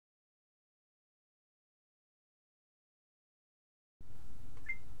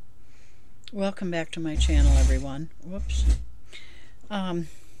Welcome back to my channel, everyone. Whoops.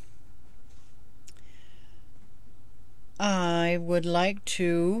 I would like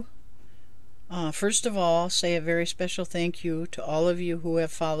to first of all say a very special thank you to all of you who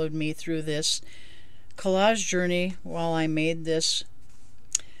have followed me through this collage journey while I made this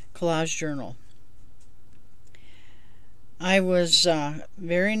collage journal. I was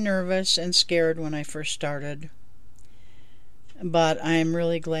very nervous and scared when I first started, but I'm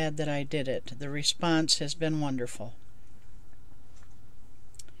really glad that I did it. The response has been wonderful.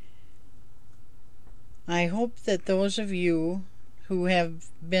 I hope that those of you who have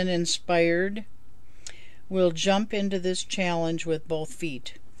been inspired will jump into this challenge with both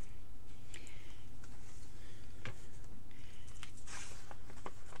feet.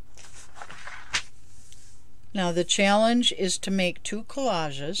 Now the challenge is to make 2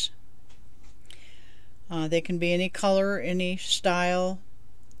 collages. They can be any color, any style.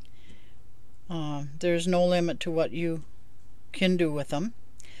 There's no limit to what you can do with them.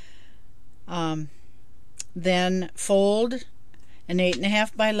 Then fold an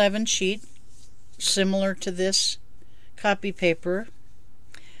 8.5 by 11 sheet, similar to this copy paper,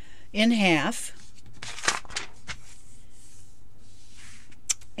 in half,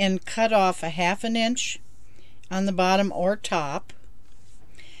 and cut off a 1/2 inch on the bottom or top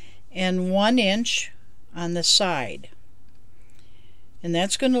and 1 inch on the side, and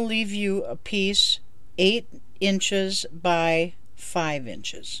that's going to leave you a piece 8 inches by 5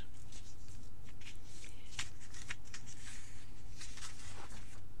 inches.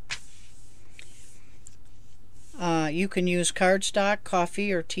 You can use cardstock,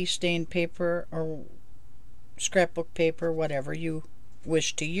 coffee, or tea stained paper, or scrapbook paper, whatever you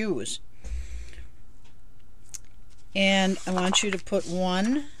wish to use. And I want you to put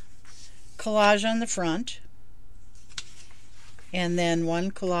 1 collage on the front and then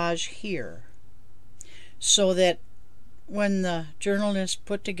 1 collage here, so that when the journal is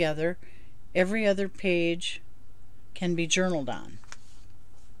put together, every other page can be journaled on.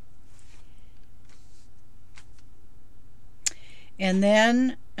 And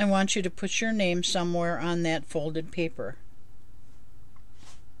then I want you to put your name somewhere on that folded paper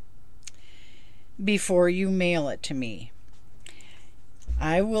before you mail it to me.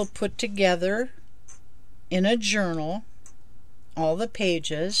 I will put together in a journal all the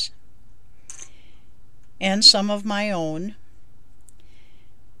pages and some of my own,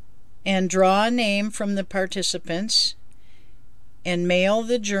 and draw a name from the participants and mail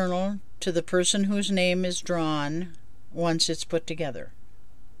the journal to the person whose name is drawn once it's put together.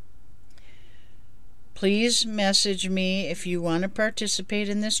 Please message me if you want to participate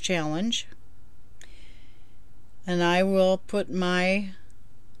in this challenge, and I will put my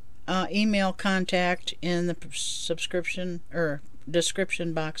email contact in the subscription or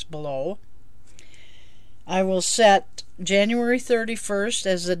description box below. I will set January 31st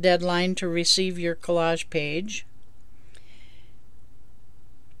as the deadline to receive your collage page,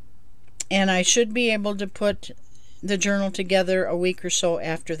 and I should be able to put the journal together a week or so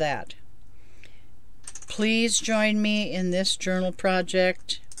after that. Please join me in this journal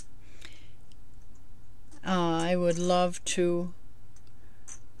project. I would love to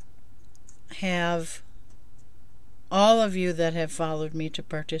have all of you that have followed me to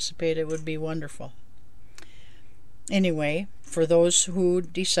participate. It would be wonderful. Anyway, for those who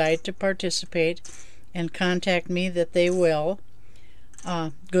decide to participate and contact me that they will,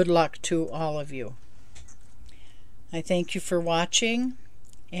 good luck to all of you. I thank you for watching,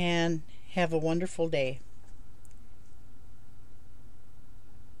 and have a wonderful day.